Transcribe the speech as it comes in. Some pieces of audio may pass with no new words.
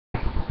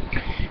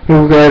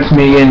Hey guys,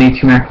 me again,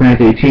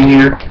 18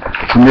 here.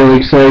 I'm really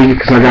excited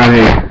because I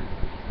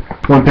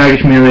got one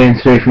package mailed in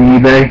today from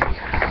eBay.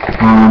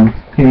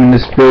 Came in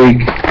this big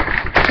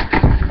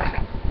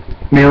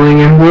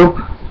mailing envelope,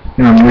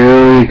 and I'm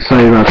really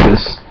excited about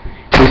this.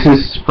 This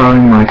is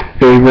probably my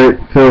favorite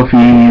Philadelphia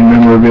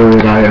memorabilia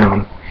that I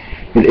own.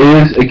 It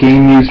is a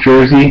game-used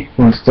jersey. I'm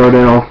going to start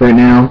it off right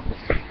now,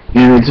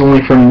 and it's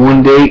only from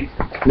one date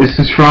this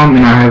is from,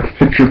 and I have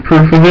picture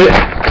proof of it.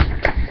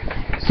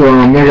 So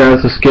yeah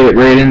guys, let's get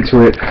right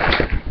into it.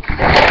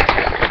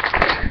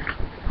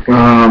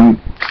 I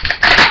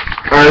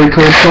already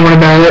told someone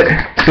about it,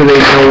 so they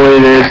know what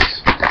it is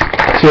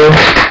too.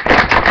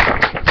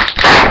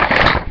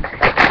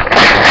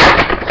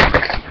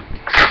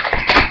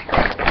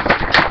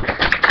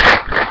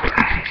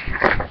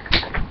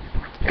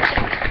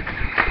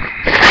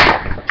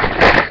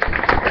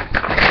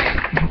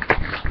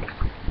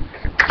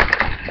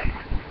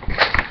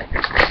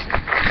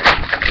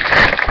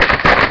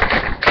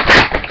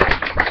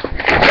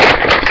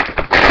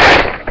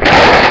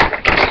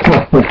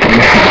 Oh my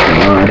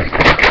god.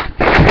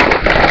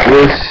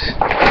 This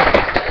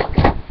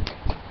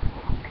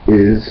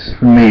is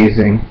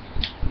amazing.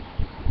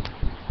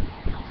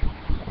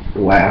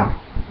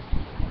 Wow.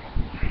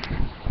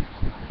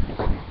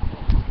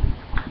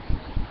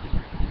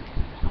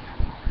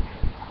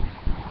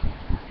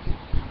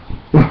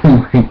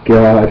 Oh my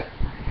god.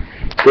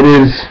 It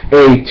is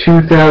a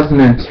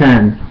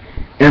 2010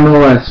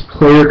 MLS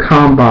Player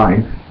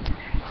Combine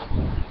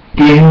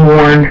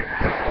game-worn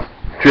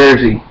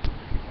jersey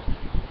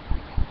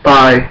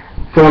by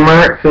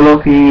former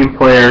Philadelphia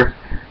player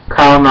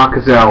Kyle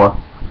Nakazawa.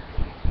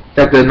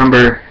 Got the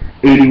number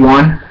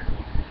 81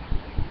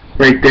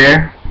 right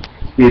there,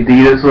 the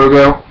Adidas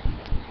logo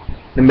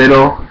in the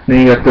middle,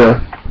 then you got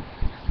the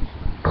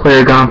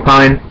Player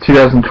Combine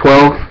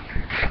 2012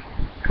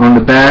 on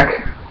the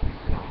back,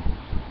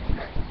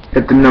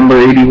 got the number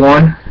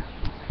 81,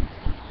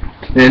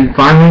 and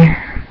finally,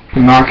 to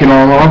knock it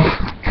all off,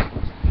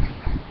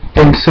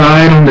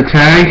 inside on the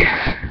tag,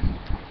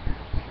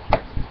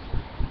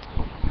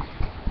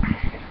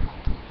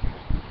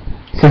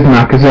 this is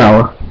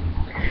Nakazawa.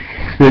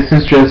 This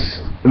is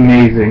just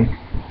amazing.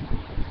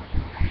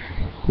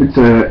 It's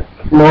a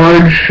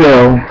large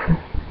show.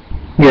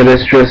 Yeah,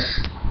 that's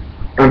just,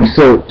 I'm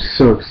so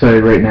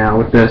excited right now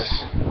with this.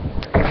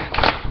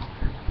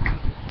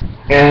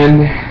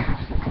 And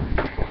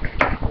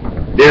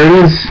there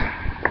it is.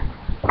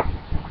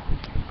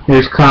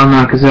 There's Kyle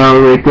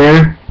Nakazawa right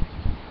there.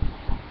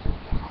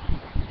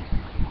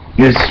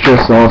 It's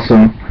just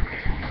awesome.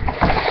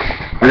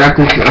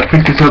 I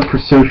picked this up for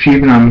so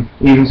cheap, and I'm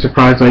even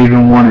surprised I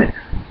even won it.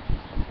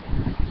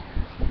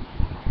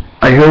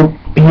 I hope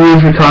he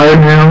is retired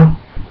now,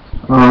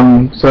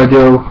 so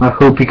I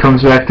hope he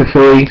comes back to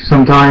Philly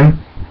sometime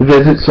to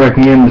visit so I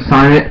can get him to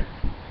sign it.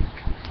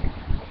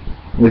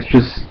 It's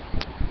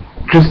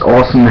just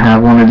awesome to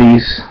have one of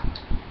these.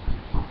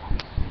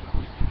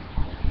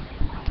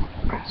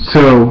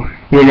 So,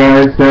 yeah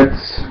guys,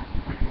 that's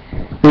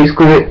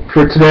basically it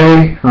for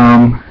today.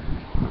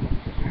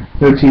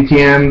 No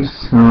TTMs,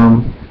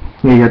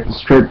 yeah, you got the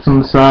strips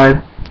on the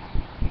side.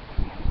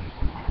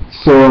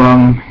 So,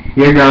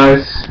 yeah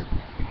guys,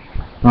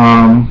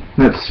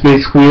 that's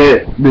basically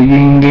it. The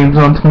Union game's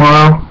on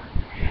tomorrow,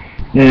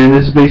 and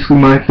this is basically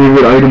my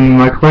favorite item in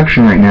my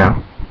collection right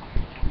now.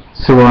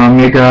 So,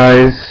 yeah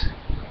guys,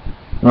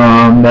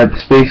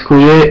 that's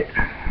basically it.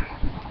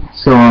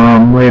 So,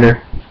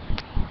 later.